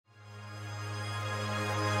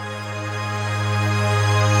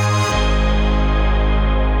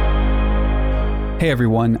Hey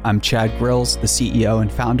everyone, I'm Chad Grills, the CEO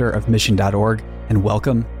and founder of Mission.org, and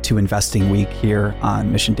welcome to Investing Week here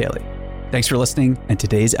on Mission Daily. Thanks for listening, and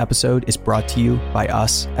today's episode is brought to you by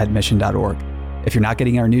us at Mission.org. If you're not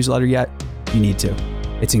getting our newsletter yet, you need to.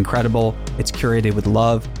 It's incredible. It's curated with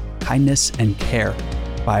love, kindness, and care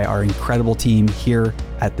by our incredible team here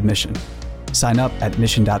at the Mission. Sign up at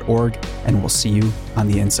Mission.org, and we'll see you on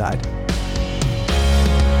the inside.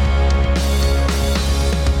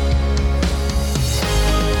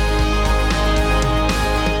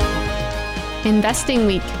 Investing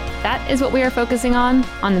Week. That is what we are focusing on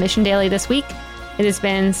the Mission Daily this week. It has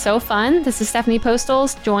been so fun. This is Stephanie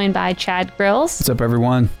Postles, joined by Chad Grills. What's up,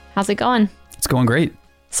 everyone? How's it going? It's going great.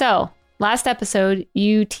 So, last episode,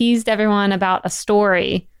 you teased everyone about a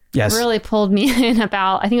story. Yes. Really pulled me in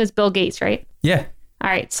about, I think it was Bill Gates, right? Yeah. All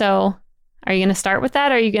right. So, are you going to start with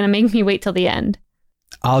that, or are you going to make me wait till the end?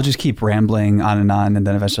 I'll just keep rambling on, and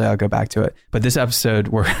then eventually I'll go back to it. But this episode,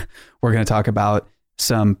 we're going to talk about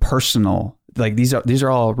some personal, like these are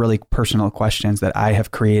all really personal questions that I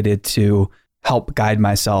have created to help guide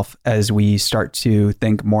myself as we start to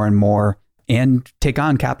think more and more and take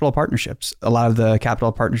on capital partnerships. A lot of the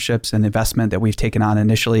capital partnerships and investment that we've taken on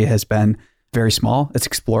initially has been very small. It's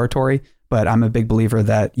exploratory, but I'm a big believer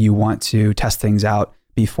that you want to test things out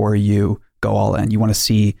before you go all in. You want to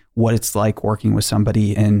see what it's like working with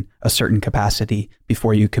somebody in a certain capacity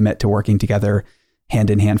before you commit to working together hand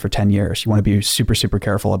in hand for 10 years. You want to be super, super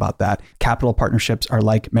careful about that. Capital partnerships are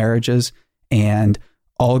like marriages, and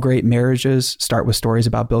all great marriages start with stories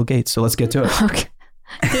about Bill Gates. So let's get to it. Okay.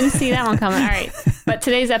 Didn't see that one coming. All right. But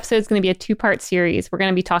today's episode is going to be a two-part series. We're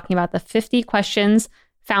going to be talking about the 50 questions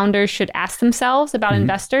founders should ask themselves about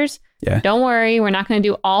investors. Yeah. Don't worry. We're not going to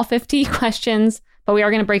do all 50 questions, but we are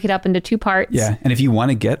going to break it up into two parts. Yeah. And if you want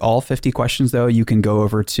to get all 50 questions, though, you can go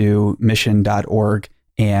over to mission.org.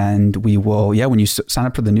 And we will, when you sign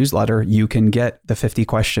up for the newsletter, you can get the 50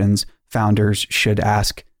 questions founders should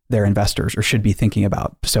ask their investors or should be thinking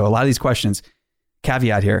about. So a lot of these questions,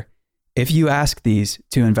 caveat here, if you ask these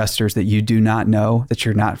to investors that you do not know, that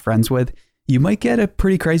you're not friends with, you might get a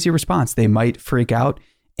pretty crazy response. They might freak out.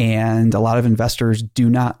 And a lot of investors do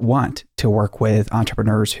not want to work with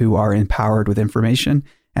entrepreneurs who are empowered with information.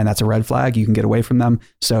 And that's a red flag. You can get away from them.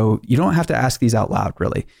 So you don't have to ask these out loud,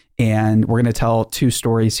 really. And we're going to tell two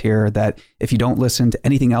stories here that if you don't listen to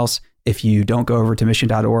anything else, if you don't go over to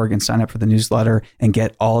mission.org and sign up for the newsletter and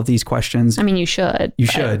get all of these questions. I mean, you should. You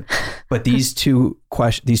should. But these two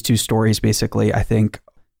stories, basically, I think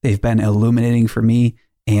they've been illuminating for me,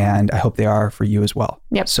 and I hope they are for you as well.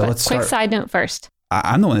 Yep. So let's start. Quick side note first.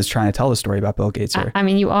 I'm the one that's trying to tell the story about Bill Gates here. I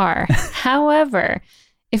mean, you are. However,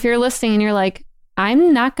 if you're listening and you're like,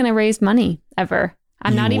 I'm not going to raise money ever.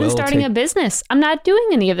 I'm not even starting a business. I'm not doing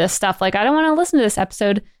any of this stuff. Like, I don't want to listen to this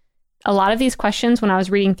episode. A lot of these questions, when I was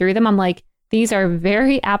reading through them, I'm like, these are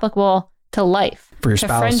very applicable to life, for your to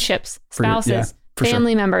spouse, friendships, spouses,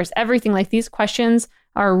 family members, everything. Like, these questions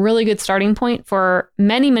are a really good starting point for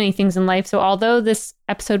many, many things in life. So although this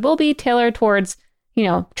episode will be tailored towards,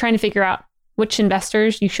 trying to figure out which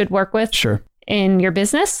investors you should work with in your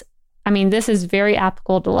business, I mean, this is very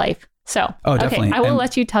applicable to life. So, definitely. Okay, I will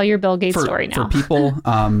let you tell your Bill Gates story now. For people,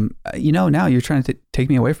 now you're trying to take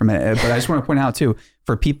me away from it, but I just want to point out too,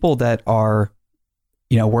 for people that are,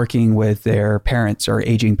 working with their parents or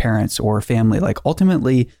aging parents or family, like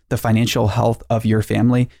ultimately the financial health of your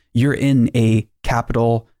family, you're in a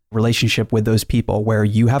capital relationship with those people where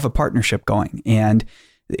you have a partnership going, and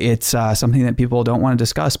it's something that people don't want to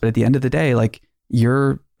discuss. But at the end of the day, like,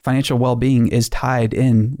 your financial well-being is tied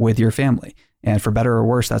in with your family. And for better or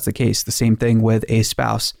worse, that's the case. The same thing with a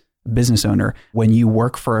spouse, business owner. When you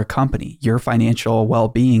work for a company, your financial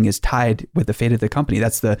well-being is tied with the fate of the company.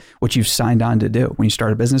 That's what you've signed on to do. When you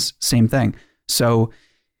start a business, same thing. So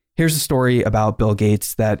here's a story about Bill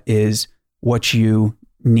Gates that is what you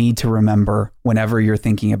need to remember whenever you're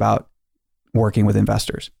thinking about working with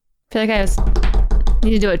investors. I feel like I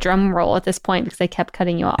need to do a drum roll at this point because I kept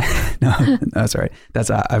cutting you off. No, that's all right.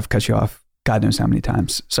 I've cut you off God knows how many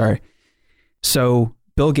times. Sorry. So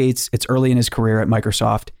Bill Gates, it's early in his career at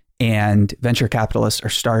Microsoft, and venture capitalists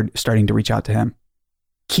are starting to reach out to him.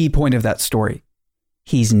 Key point of that story,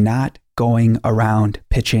 he's not going around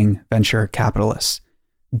pitching venture capitalists.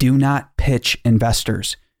 Do not pitch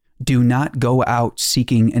investors. Do not go out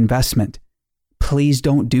seeking investment. Please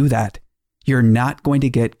don't do that. You're not going to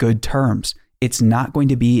get good terms. It's not going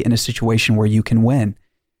to be in a situation where you can win.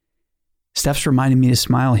 Steph's reminding me to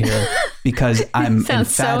smile here because I'm sounds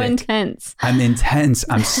emphatic. So intense. I'm intense.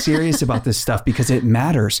 I'm serious about this stuff because it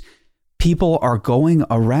matters. People are going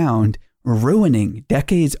around ruining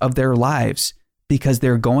decades of their lives because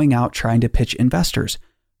they're going out trying to pitch investors.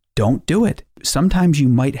 Don't do it. Sometimes you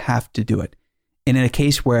might have to do it. And in a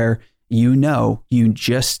case where you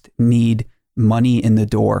just need money in the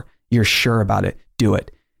door, you're sure about it, do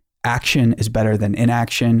it. Action is better than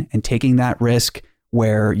inaction, and taking that risk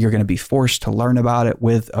where you're going to be forced to learn about it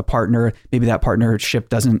with a partner. Maybe that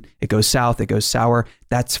partnership it goes south, it goes sour.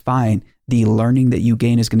 That's fine. The learning that you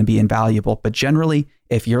gain is going to be invaluable. But generally,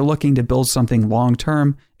 if you're looking to build something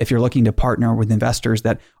long-term, if you're looking to partner with investors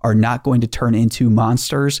that are not going to turn into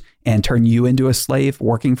monsters and turn you into a slave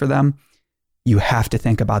working for them, you have to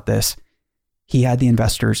think about this. He had the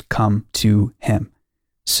investors come to him.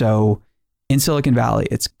 So in Silicon Valley,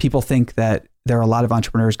 people think that there are a lot of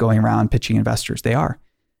entrepreneurs going around pitching investors. They are.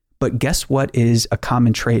 But guess what is a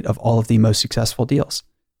common trait of all of the most successful deals?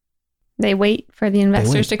 They wait for the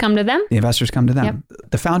investors to come to them. The investors come to them.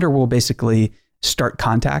 Yep. The founder will basically start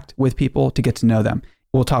contact with people to get to know them.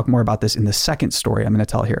 We'll talk more about this in the second story I'm going to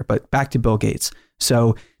tell here, but back to Bill Gates.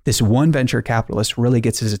 So this one venture capitalist really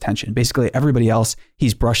gets his attention. Basically, everybody else,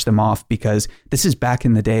 he's brushed them off because this is back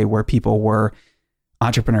in the day where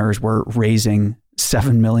entrepreneurs were raising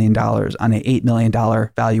 $7 million on an $8 million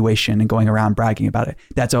valuation and going around bragging about it.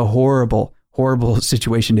 That's a horrible, horrible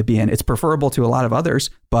situation to be in. It's preferable to a lot of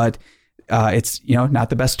others, but it's not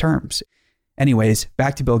the best terms. Anyways,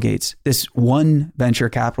 back to Bill Gates. This one venture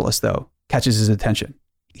capitalist, though, catches his attention.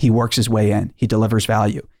 He works his way in. He delivers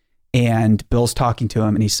value. And Bill's talking to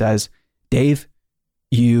him and he says, Dave,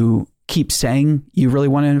 you keep saying you really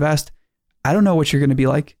want to invest. I don't know what you're going to be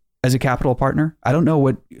like as a capital partner. I don't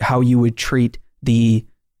know how you would treat the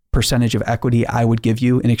percentage of equity I would give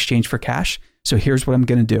you in exchange for cash. So here's what I'm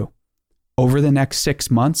going to do. Over the next 6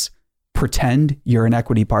 months, pretend you're an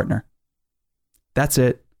equity partner. That's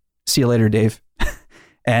it. See you later, Dave.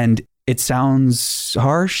 And it sounds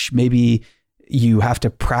harsh. Maybe you have to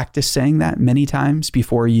practice saying that many times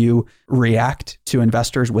before you react to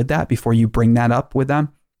investors with that, before you bring that up with them.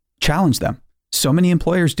 Challenge them. So many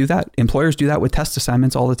employers do that. Employers do that with test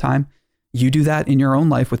assignments all the time. You do that in your own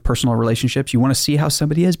life with personal relationships. You want to see how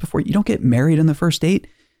somebody is before you don't get married on the first date.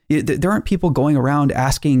 There aren't people going around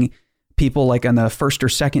asking people like on the first or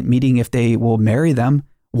second meeting if they will marry them.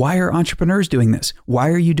 Why are entrepreneurs doing this? Why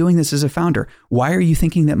are you doing this as a founder? Why are you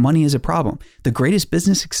thinking that money is a problem? The greatest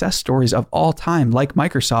business success stories of all time, like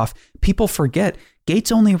Microsoft, people forget Gates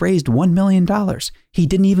only raised $1 million. He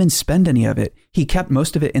didn't even spend any of it. He kept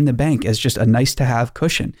most of it in the bank as just a nice to have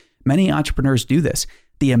cushion. Many entrepreneurs do this.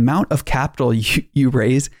 The amount of capital you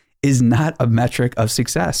raise is not a metric of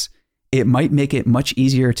success. It might make it much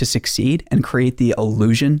easier to succeed and create the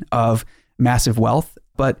illusion of massive wealth,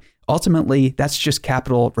 but ultimately, that's just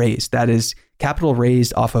capital raised. That is capital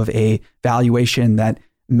raised off of a valuation that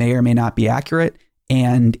may or may not be accurate.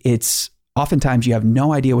 And it's oftentimes you have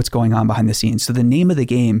no idea what's going on behind the scenes. So the name of the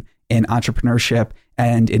game in entrepreneurship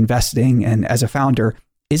and investing and as a founder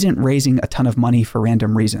isn't raising a ton of money for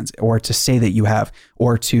random reasons or to say that you have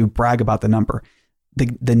or to brag about the number.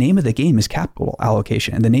 The name of the game is capital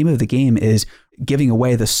allocation. And the name of the game is giving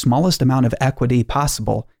away the smallest amount of equity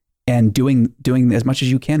possible and doing as much as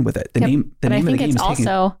you can with it. The name of the game is taking. But I think it's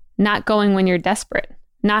also not going when you're desperate,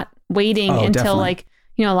 not waiting until definitely.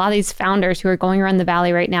 A lot of these founders who are going around the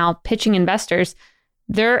valley right now pitching investors,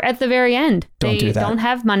 they're at the very end. They don't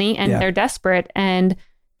have money and they're desperate. And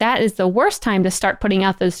that is the worst time to start putting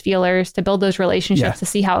out those feelers, to build those relationships, to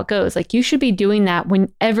see how it goes. Like you should be doing that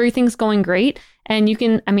when everything's going great. And you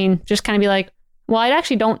can, just kind of be like, well, I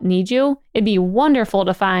actually don't need you. It'd be wonderful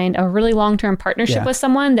to find a really long-term partnership with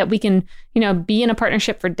someone that we can, be in a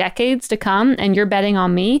partnership for decades to come and you're betting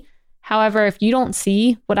on me. However, if you don't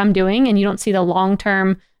see what I'm doing and you don't see the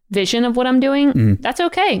long-term vision of what I'm doing, that's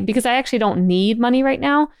okay because I actually don't need money right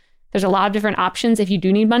now. There's a lot of different options. If you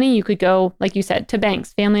do need money, you could go, like you said, to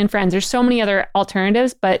banks, family and friends. There's so many other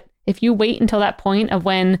alternatives. But if you wait until that point of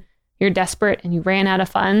when you're desperate and you ran out of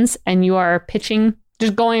funds and you are pitching,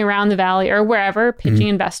 just going around the valley or wherever, pitching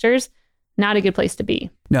investors, not a good place to be.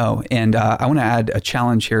 No. And I want to add a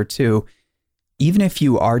challenge here too. Even if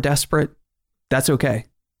you are desperate, that's okay.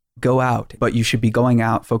 Go out, but you should be going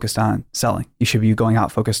out focused on selling. You should be going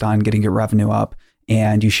out focused on getting your revenue up,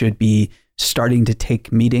 and you should be starting to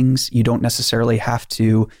take meetings. You don't necessarily have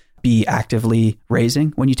to be actively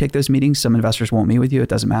raising when you take those meetings. Some investors won't meet with you. It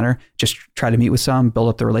doesn't matter. Just try to meet with some, build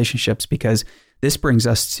up the relationships, because this brings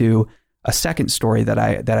us to a second story that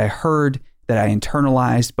I heard, that I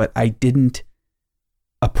internalized, but I didn't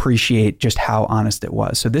appreciate just how honest it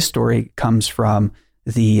was. So this story comes from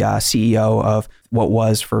the CEO of what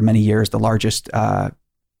was for many years the largest,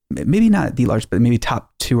 maybe not the largest, but maybe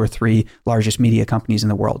top 2 or 3 largest media companies in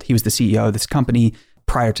the world. He was the CEO of this company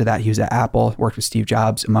Prior to that, he was at Apple, worked with Steve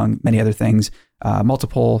Jobs, among many other things,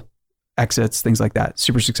 multiple exits, things like that.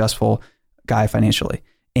 Super successful guy financially.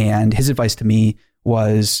 And his advice to me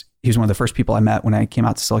was, he was one of the first people I met when I came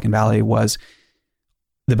out to Silicon Valley, was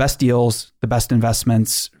the best deals, the best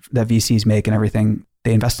investments that VCs make and everything,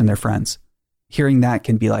 they invest in their friends. Hearing that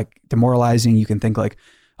can be like demoralizing. You can think like,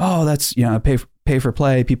 oh, that's, pay for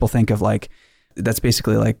play. People think of like, that's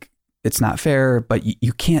basically like, it's not fair, but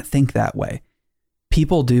you can't think that way.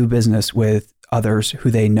 People do business with others who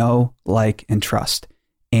they know, like, and trust.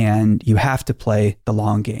 And you have to play the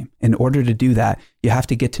long game. In order to do that, you have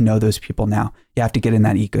to get to know those people now. You have to get in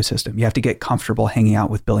that ecosystem. You have to get comfortable hanging out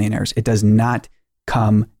with billionaires. It does not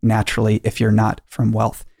come naturally if you're not from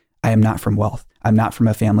wealth. I am not from wealth. I'm not from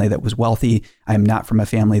a family that was wealthy. I am not from a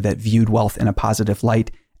family that viewed wealth in a positive light.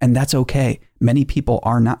 And that's okay. Many people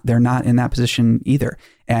are not, they're not in that position either.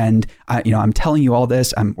 And I'm telling you all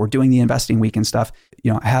this, we're doing the investing week and stuff.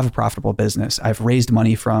 I have a profitable business. I've raised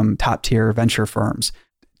money from top tier venture firms,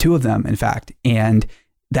 2 of them, in fact. And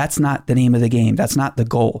that's not the name of the game. That's not the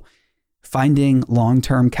goal. Finding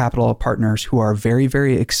long-term capital partners who are very,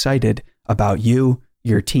 very excited about you,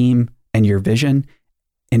 your team, and your vision,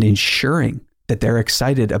 and ensuring that they're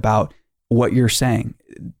excited about what you're saying.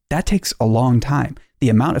 That takes a long time. The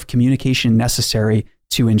amount of communication necessary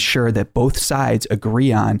to ensure that both sides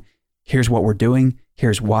agree on, here's what we're doing,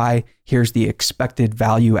 here's why, here's the expected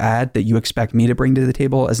value add that you expect me to bring to the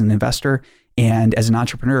table as an investor. And as an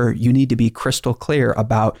entrepreneur, you need to be crystal clear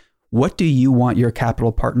about what do you want your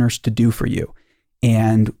capital partners to do for you.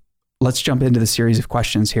 And let's jump into the series of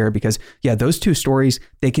questions here, because those 2 stories,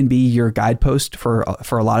 they can be your guidepost for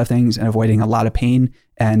a lot of things and avoiding a lot of pain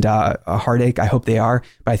and a heartache. I hope they are.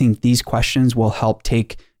 But I think these questions will help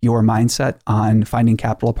take your mindset on finding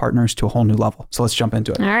capital partners to a whole new level. So let's jump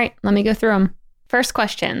into it. All right, let me go through them. First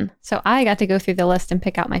question. So I got to go through the list and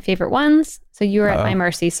pick out my favorite ones. So you are at my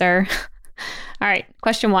mercy, sir. All right,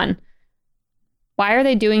 question 1. Why are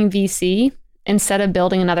they doing VC instead of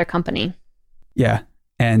building another company? Yeah.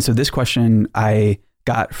 And so this question I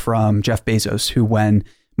got from Jeff Bezos, who, when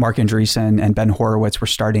Mark Andreessen and Ben Horowitz were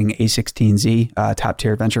starting A16Z, a top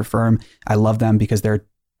tier venture firm, I love them because they're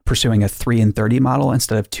pursuing a 3 and 30 model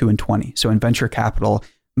instead of 2 and 20. So in venture capital,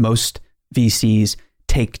 most VCs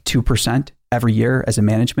take 2% every year as a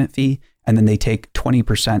management fee, and then they take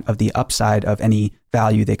 20% of the upside of any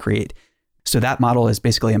value they create. So that model is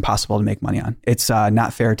basically impossible to make money on. It's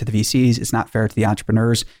not fair to the VCs. It's not fair to the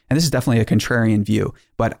entrepreneurs. And this is definitely a contrarian view,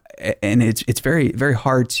 and it's very, very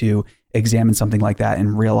hard to examine something like that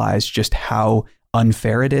and realize just how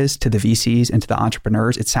unfair it is to the VCs and to the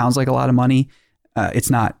entrepreneurs. It sounds like a lot of money. It's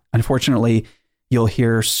not. Unfortunately, you'll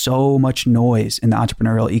hear so much noise in the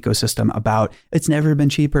entrepreneurial ecosystem about it's never been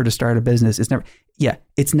cheaper to start a business.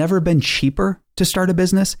 It's never been cheaper to start a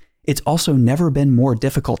business. It's also never been more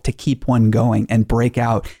difficult to keep one going and break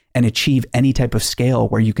out and achieve any type of scale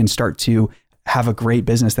where you can start to have a great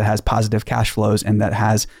business that has positive cash flows and that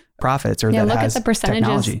has profits, or that look has at the percentages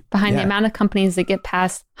technology behind the amount of companies that get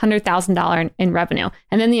past $100,000 in revenue,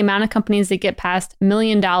 and then the amount of companies that get past $1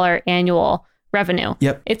 million annual revenue.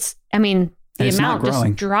 Yep. The amount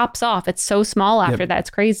just drops off. It's so small after that.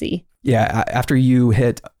 It's crazy. Yeah. After you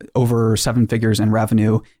hit over 7 figures in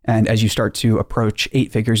revenue, and as you start to approach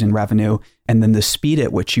 8 figures in revenue, and then the speed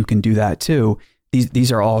at which you can do that too,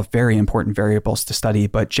 these are all very important variables to study.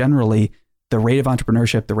 But generally, the rate of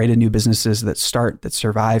entrepreneurship, the rate of new businesses that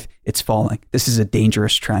survive, it's falling. This is a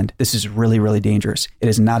dangerous trend. This is really, really dangerous. It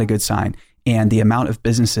is not a good sign. And the amount of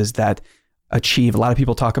businesses that achieve, a lot of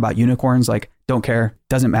people talk about unicorns, like, don't care,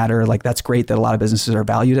 doesn't matter. Like, that's great that a lot of businesses are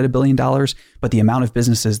valued at $1 billion, but the amount of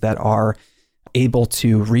businesses that are able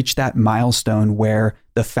to reach that milestone where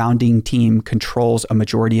the founding team controls a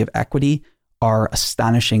majority of equity are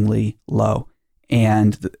astonishingly low.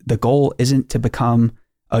 And the goal isn't to become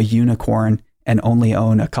a unicorn and only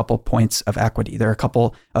own a couple points of equity. There are a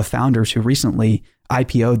couple of founders who recently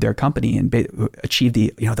IPO'd their company and achieved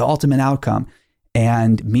the ultimate outcome.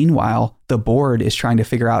 And meanwhile, the board is trying to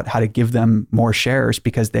figure out how to give them more shares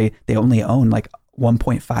because they only own like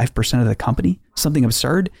 1.5% of the company, something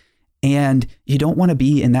absurd. And you don't want to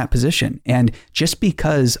be in that position. And just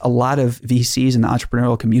because a lot of VCs in the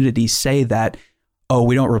entrepreneurial community say that, oh,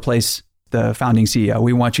 we don't replace the founding CEO,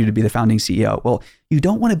 we want you to be the founding CEO. Well, you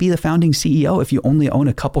don't want to be the founding CEO if you only own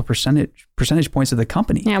a couple percentage points of the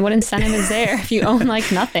company. Yeah, what incentive is there if you own like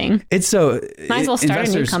nothing? It's so... Might as well start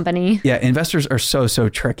a new company. Yeah, investors are so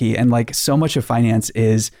tricky. And like so much of finance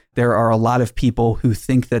is, there are a lot of people who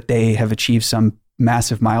think that they have achieved some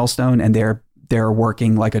massive milestone and they're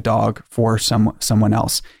working like a dog for someone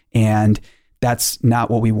else. And that's not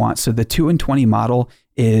what we want. So the 2 and 20 model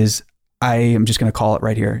is, I am just going to call it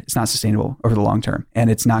right here, it's not sustainable over the long term. And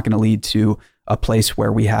it's not going to lead to a place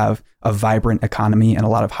where we have a vibrant economy and a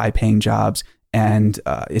lot of high paying jobs. And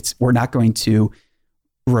we're not going to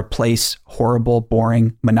replace horrible,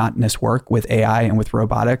 boring, monotonous work with AI and with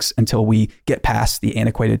robotics until we get past the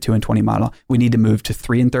antiquated 2 and 20 model. We need to move to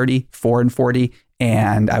 3 and 30, 4 and 40.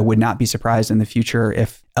 And I would not be surprised in the future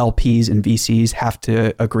if LPs and VCs have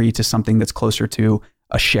to agree to something that's closer to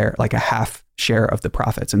a share, like a half share of the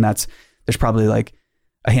profits. And there's probably like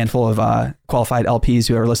a handful of qualified LPs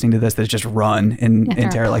who are listening to this that just run in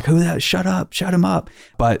terror, like, who that? Shut up, shut him up.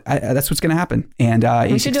 But that's what's going to happen. And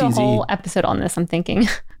we should do a whole episode on this, I'm thinking.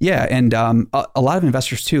 Yeah. And a lot of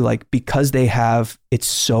investors too, like, because it's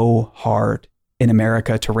so hard in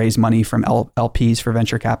America to raise money from LPs for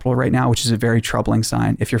venture capital right now, which is a very troubling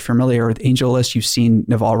sign. If you're familiar with AngelList, you've seen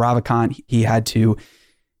Naval Ravikant.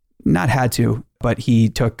 But he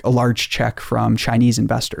took a large check from Chinese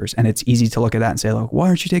investors. And it's easy to look at that and say, like, why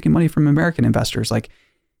aren't you taking money from American investors? Like,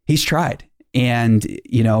 he's tried. And,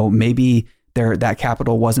 maybe that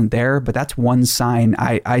capital wasn't there, but that's one sign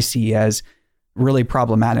I see as really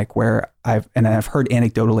problematic, where I've heard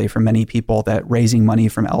anecdotally from many people that raising money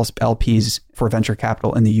from LPs for venture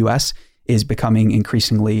capital in the US is becoming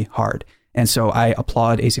increasingly hard. And so I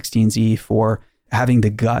applaud A16Z for having the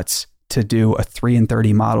guts to do a 3 and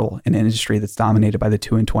 30 model in an industry that's dominated by the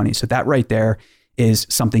 2 and 20. So that right there is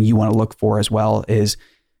something you want to look for as well, is,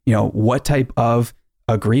 what type of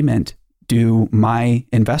agreement do my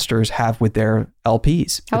investors have with their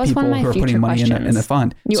LPs? That was one of my future questions. In the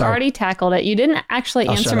fund. You already tackled it. You didn't actually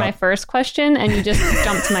answer my first question, and you just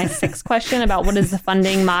jumped to my sixth question about what is the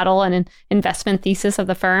funding model and investment thesis of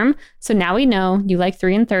the firm. So now we know you like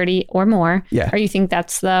 3 and 30 or more. Yeah. Or you think I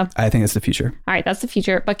think it's the future. All right, that's the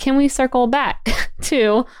future. But can we circle back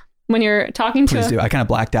to when you're talking to... Please do. I kind of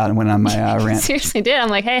blacked out and went on my rant. Seriously did. I'm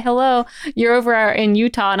like, hey, hello, you're over in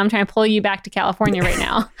Utah, and I'm trying to pull you back to California right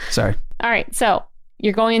now. Sorry. All right. So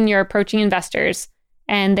you're approaching investors,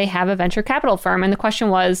 and they have a venture capital firm. And the question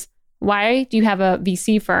was, why do you have a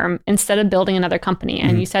VC firm instead of building another company?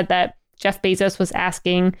 And you said that Jeff Bezos was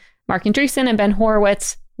asking Mark Andreessen and Ben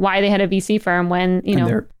Horowitz why they had a VC firm when,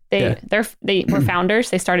 they were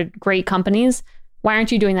founders. They started great companies. Why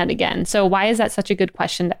aren't you doing that again? So why is that such a good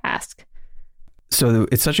question to ask? So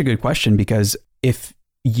it's such a good question because if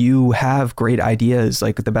you have great ideas,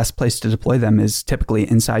 like, the best place to deploy them is typically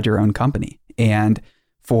inside your own company. And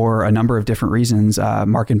for a number of different reasons,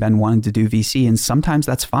 Mark and Ben wanted to do VC, and sometimes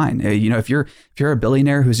that's fine. If you're a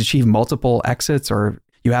billionaire who's achieved multiple exits, or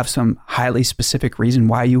you have some highly specific reason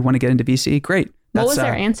why you want to get into VC, great. What was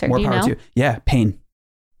their answer? More Do you power know? to you. Yeah, pain.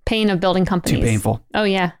 Pain of building companies. Too painful. Oh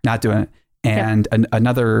yeah. Not doing it. And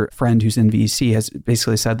another friend who's in VC has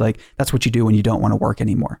basically said, like, that's what you do when you don't want to work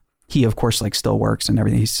anymore. He, of course, like, still works and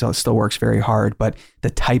everything. He still works very hard, but the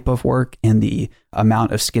type of work and the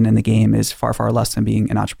amount of skin in the game is far, far less than being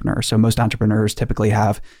an entrepreneur. So most entrepreneurs typically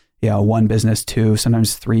have, one business, 2,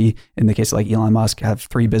 sometimes 3. In the case of like Elon Musk, have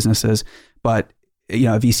 3 businesses. But, a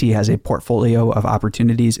VC has a portfolio of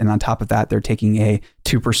opportunities. And on top of that, they're taking a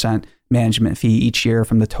 2% management fee each year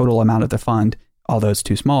from the total amount of the fund. Although it's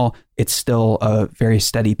too small, it's still a very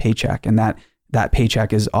steady paycheck. And that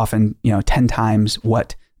paycheck is often, 10 times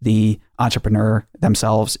what the entrepreneur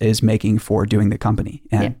themselves is making for doing the company.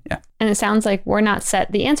 And And it sounds like we're not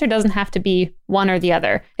set. The answer doesn't have to be one or the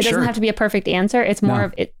other. It doesn't have to be a perfect answer. It's more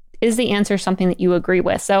of, is the answer something that you agree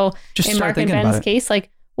with? So just in Mark and Ben's case, like,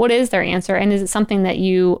 what is their answer? And is it something that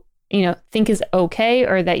you think is okay,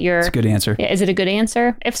 or that you're... It's a good answer. Yeah, is it a good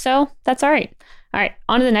answer? If so, that's all right. All right,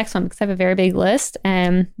 on to the next one, because I have a very big list,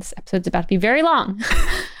 and this episode's about to be very long.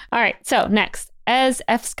 All right, so next, as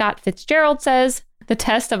F. Scott Fitzgerald says, the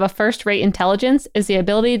test of a first-rate intelligence is the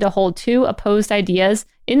ability to hold 2 opposed ideas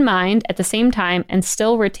in mind at the same time and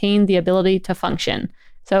still retain the ability to function.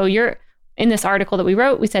 So in this article that we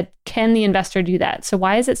wrote, we said, can the investor do that? So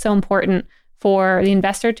why is it so important for the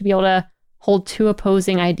investor to be able to hold 2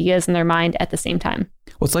 opposing ideas in their mind at the same time?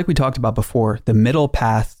 Well, it's like we talked about before, the middle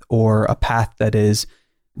path, or a path that is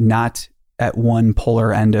not at one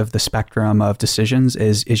polar end of the spectrum of decisions,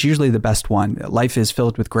 is usually the best one. Life is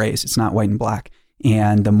filled with grays. It's not white and black.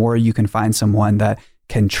 And the more you can find someone that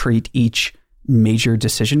can treat each major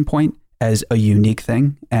decision point as a unique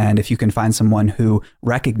thing, and if you can find someone who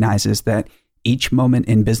recognizes that each moment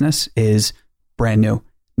in business is brand new,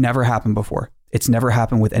 never happened before. It's never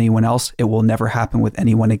happened with anyone else. It will never happen with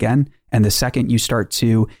anyone again. And the second you start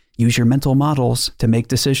to use your mental models to make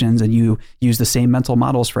decisions, and you use the same mental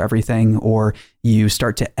models for everything, or you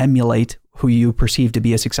start to emulate who you perceive to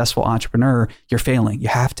be a successful entrepreneur, you're failing. You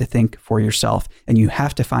have to think for yourself, and you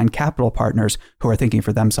have to find capital partners who are thinking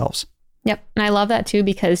for themselves. Yep. And I love that too,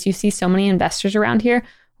 because you see so many investors around here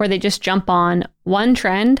where they just jump on one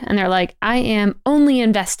trend and they're like, I am only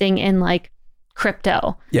investing in like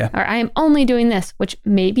crypto. Yeah. Or I am only doing this, which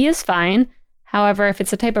maybe is fine. However, if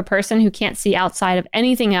it's the type of person who can't see outside of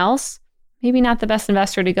anything else, maybe not the best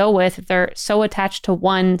investor to go with if they're so attached to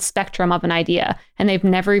one spectrum of an idea and they've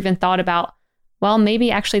never even thought about, well, maybe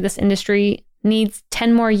actually this industry needs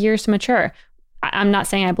 10 more years to mature. I'm not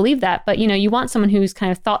saying I believe that, but you want someone who's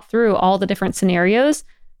kind of thought through all the different scenarios,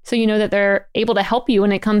 so you know that they're able to help you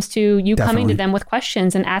when it comes to you coming to them with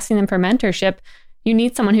questions and asking them for mentorship. You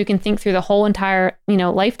need someone who can think through the whole entire,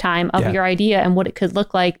 lifetime of your idea and what it could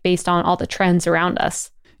look like based on all the trends around us.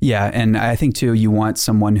 Yeah. And I think too, you want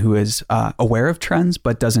someone who is aware of trends,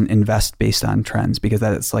 but doesn't invest based on trends, because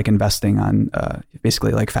that's like investing on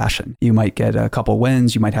basically like fashion. You might get a couple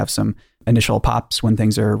wins. You might have some initial pops when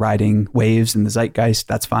things are riding waves in the zeitgeist.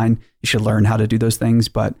 That's fine. You should learn how to do those things,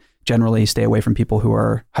 but generally stay away from people who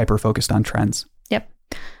are hyper focused on trends. Yep.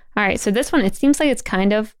 All right. So this one, it seems like it's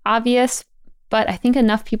kind of obvious, but I think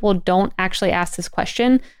enough people don't actually ask this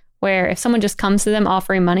question, where if someone just comes to them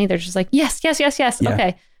offering money, they're just like, yes, yes, yes, yes. Yeah.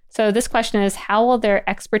 Okay. So this question is, how will their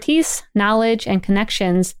expertise, knowledge, and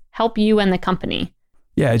connections help you and the company?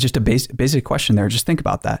 Yeah, just a basic question there. Just think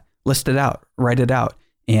about that. List it out, write it out.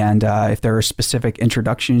 And if there are specific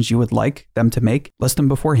introductions you would like them to make, list them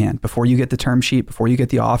beforehand. Before you get the term sheet, before you get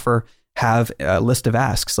the offer, have a list of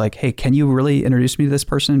asks like, hey, can you really introduce me to this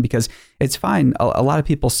person? Because it's fine. A lot of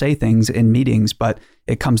people say things in meetings, but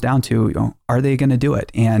it comes down to, are they going to do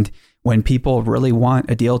it? And when people really want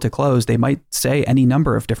a deal to close, they might say any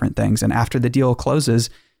number of different things. And after the deal closes,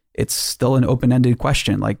 it's still an open-ended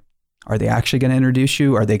question. Like, are they actually going to introduce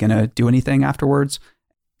you? Are they going to do anything afterwards?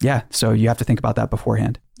 Yeah. So you have to think about that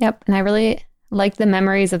beforehand. Yep. And I really like the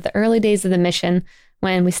memories of the early days of the mission,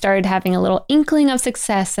 when we started having a little inkling of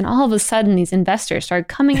success, and all of a sudden these investors started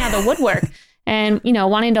coming out of the woodwork and,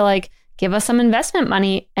 wanting to like give us some investment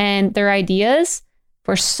money, and their ideas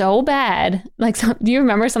were so bad. Like, do you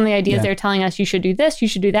remember some of the ideas they were telling us? You should do this, you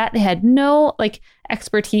should do that. They had no like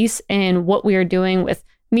expertise in what we were doing with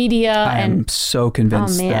media. I'm so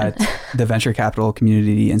convinced that the venture capital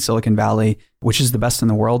community in Silicon Valley, which is the best in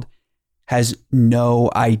the world, has no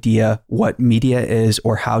idea what media is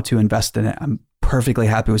or how to invest in it. I'm perfectly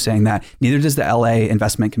happy with saying that. Neither does the LA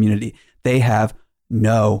investment community. They have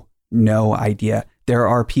no idea. There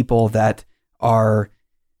are people that are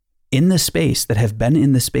in the space, that have been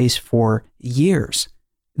in the space for years,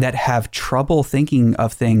 that have trouble thinking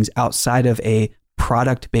of things outside of a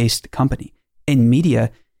product-based company. In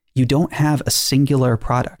media, you don't have a singular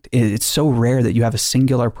product. It's so rare that you have a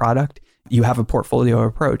singular product. You have a portfolio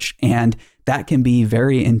approach, and that can be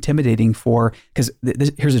very intimidating because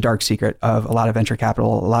here's a dark secret of a lot of venture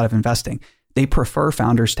capital, a lot of investing. They prefer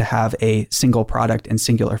founders to have a single product and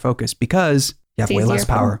singular focus, because you have way less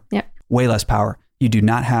power. Yep. Way less power. You do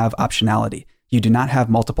not have optionality. You do not have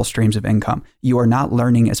multiple streams of income. You are not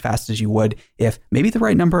learning as fast as you would if maybe the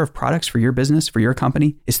right number of products for your business, for your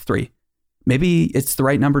company, is 3. Maybe it's the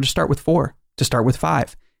right number to start with 4, to start with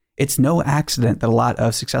 5. It's no accident that a lot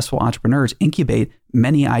of successful entrepreneurs incubate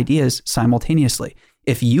many ideas simultaneously.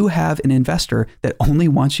 If you have an investor that only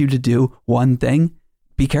wants you to do one thing,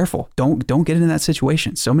 be careful. Don't get into that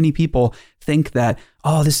situation. So many people think that,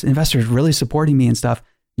 oh, this investor is really supporting me and stuff.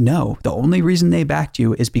 No, the only reason they backed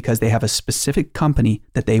you is because they have a specific company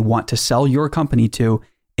that they want to sell your company to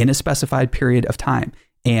in a specified period of time.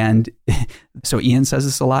 And so Ian says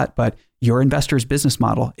this a lot, but your investor's business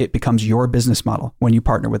model, it becomes your business model when you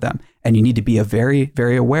partner with them. And you need to be very,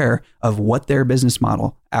 very aware of what their business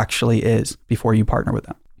model actually is before you partner with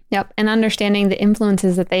them. Yep. And understanding the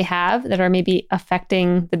influences that they have that are maybe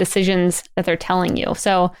affecting the decisions that they're telling you.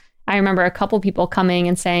 So I remember a couple people coming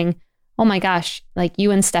and saying, oh my gosh, like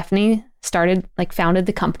you and Stephanie founded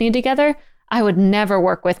the company together. I would never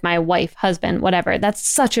work with my wife, husband, whatever. That's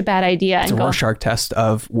such a bad idea. It's a Rorschach test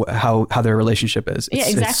of how their relationship is.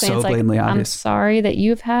 Exactly. It's so blatantly obvious. I'm sorry that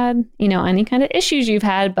you've had, any kind of issues you've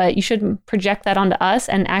had, but you shouldn't project that onto us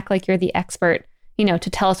and act like you're the expert, to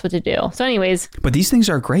tell us what to do. So anyways. But these things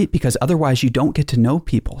are great because otherwise you don't get to know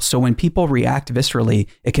people. So when people react viscerally,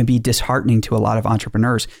 it can be disheartening to a lot of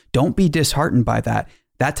entrepreneurs. Don't be disheartened by that.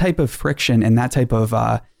 That type of friction and that type of,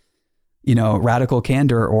 radical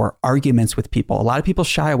candor or arguments with people. A lot of people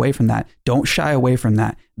shy away from that. Don't shy away from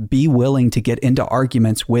that. Be willing to get into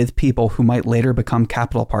arguments with people who might later become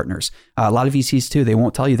capital partners. A lot of VCs too, they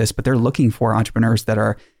won't tell you this, but they're looking for entrepreneurs that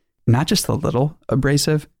are not just a little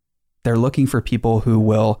abrasive. They're looking for people who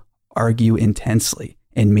will argue intensely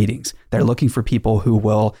in meetings. They're looking for people who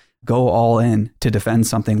will go all in to defend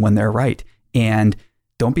something when they're right. And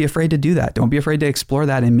don't be afraid to do that. Don't be afraid to explore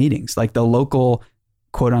that in meetings. Like the local,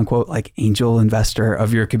 quote unquote, like angel investor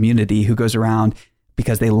of your community who goes around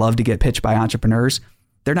because they love to get pitched by entrepreneurs,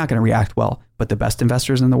 they're not going to react well. But the best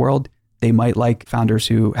investors in the world, they might like founders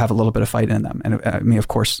who have a little bit of fight in them. And I mean, of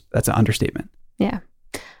course, that's an understatement. Yeah.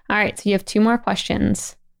 All right. So you have 2 more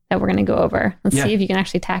questions that we're going to go over. Let's see if you can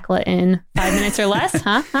actually tackle it in 5 minutes or less.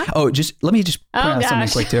 Huh? Oh, let me point out something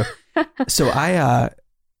quick too. So I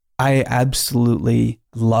absolutely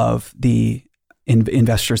love the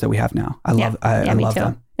investors that we have now. I love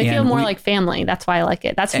them. They feel more like family. That's why I like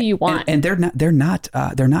it. That's who you want. And they're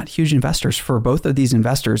not huge investors. For both of these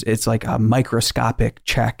investors, it's like a microscopic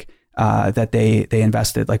check that they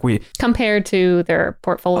invested. Like compared to their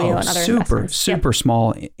portfolio and other investments. Super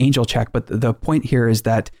small angel check. But the point here is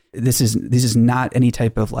that this is not any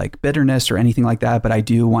type of like bitterness or anything like that. But I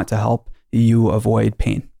do want to help you avoid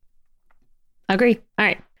pain. Agree. All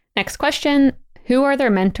right. Next question. Who are their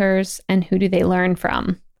mentors and who do they learn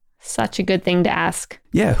from? Such a good thing to ask.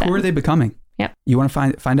 Yeah. Who are they becoming? Yep. You want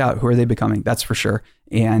to find out who are they becoming. That's for sure.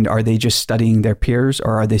 And are they just studying their peers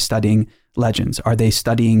or are they studying legends? Are they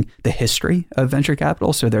studying the history of venture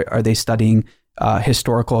capital? So are they studying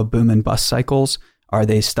historical boom and bust cycles? Are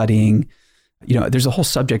they studying, there's a whole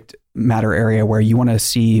subject matter area where you want to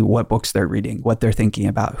see what books they're reading, what they're thinking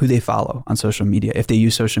about, who they follow on social media, if they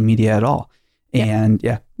use social media at all. Yep.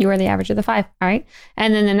 And you are the average of the 5. All right.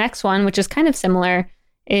 And then the next one, which is kind of similar,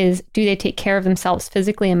 is do they take care of themselves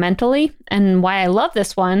physically and mentally? And why I love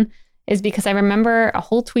this one is because I remember a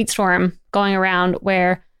whole tweet storm going around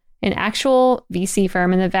where an actual VC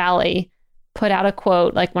firm in the Valley put out a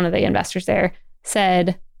quote, like one of the investors there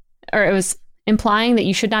said, or it was implying that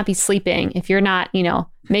you should not be sleeping if you're not,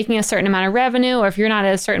 making a certain amount of revenue, or if you're not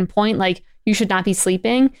at a certain point, like you should not be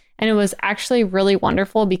sleeping. And it was actually really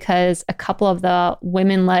wonderful because a couple of the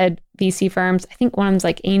women-led VC firms, I think one of them's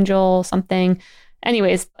like Angel something.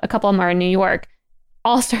 Anyways, a couple of them are in New York,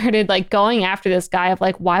 all started like going after this guy of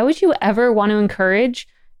like, why would you ever want to encourage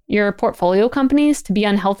your portfolio companies to be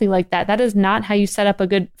unhealthy like that? That is not how you set up a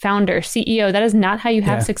good founder, CEO. That is not how you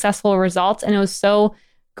have successful results. And it was so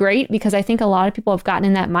great because I think a lot of people have gotten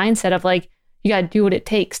in that mindset of like, you got to do what it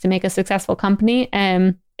takes to make a successful company.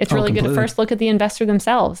 And it's really good to first look at the investor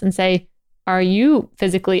themselves and say, are you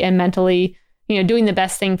physically and mentally, doing the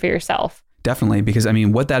best thing for yourself? Definitely. Because I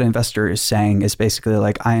mean, what that investor is saying is basically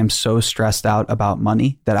like, I am so stressed out about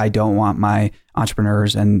money that I don't want my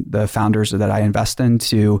entrepreneurs and the founders that I invest in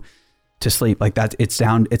to sleep. Like that, it's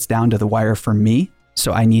down to the wire for me.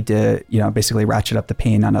 So I need to, basically ratchet up the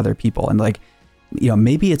pain on other people. And like,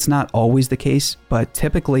 maybe it's not always the case, but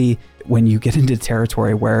typically when you get into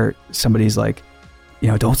territory where somebody's like,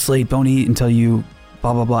 don't sleep, don't eat until you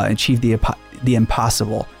blah, blah, blah, achieve the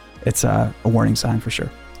impossible, it's a warning sign for sure.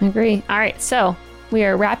 I agree. All right. So we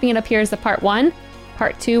are wrapping it up here as the part 1.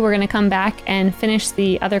 Part 2, we're going to come back and finish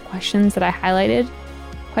the other questions that I highlighted.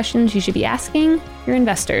 Questions you should be asking your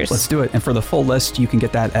investors. Let's do it. And for the full list, you can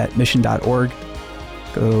get that at mission.org.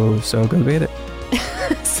 Go get it.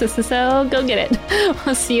 So go get it.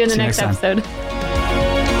 We'll see you in the next episode.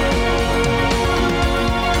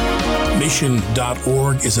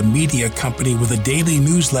 Mission.org is a media company with a daily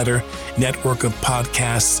newsletter, network of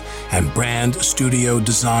podcasts, and brand studio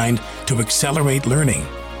designed to accelerate learning.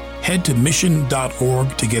 Head to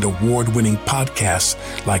mission.org to get award-winning podcasts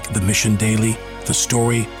like The Mission Daily, The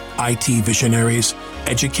Story, IT Visionaries,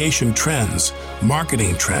 Education Trends,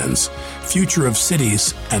 Marketing Trends, Future of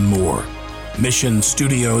Cities, and more. Mission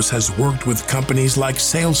Studios has worked with companies like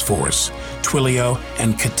Salesforce, Twilio,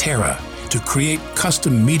 and Katera to create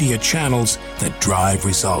custom media channels that drive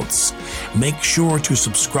results. Make sure to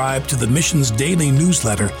subscribe to the Mission's daily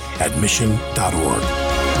newsletter at mission.org.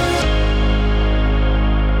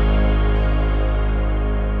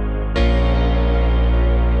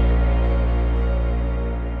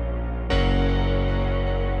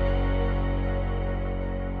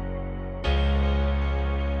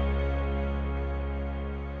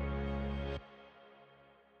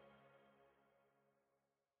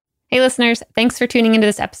 Hey listeners, thanks for tuning into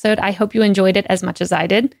this episode. I hope you enjoyed it as much as I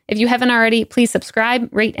did. If you haven't already, please subscribe,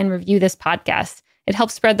 rate, and review this podcast. It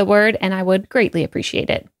helps spread the word, and I would greatly appreciate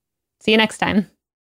it. See you next time.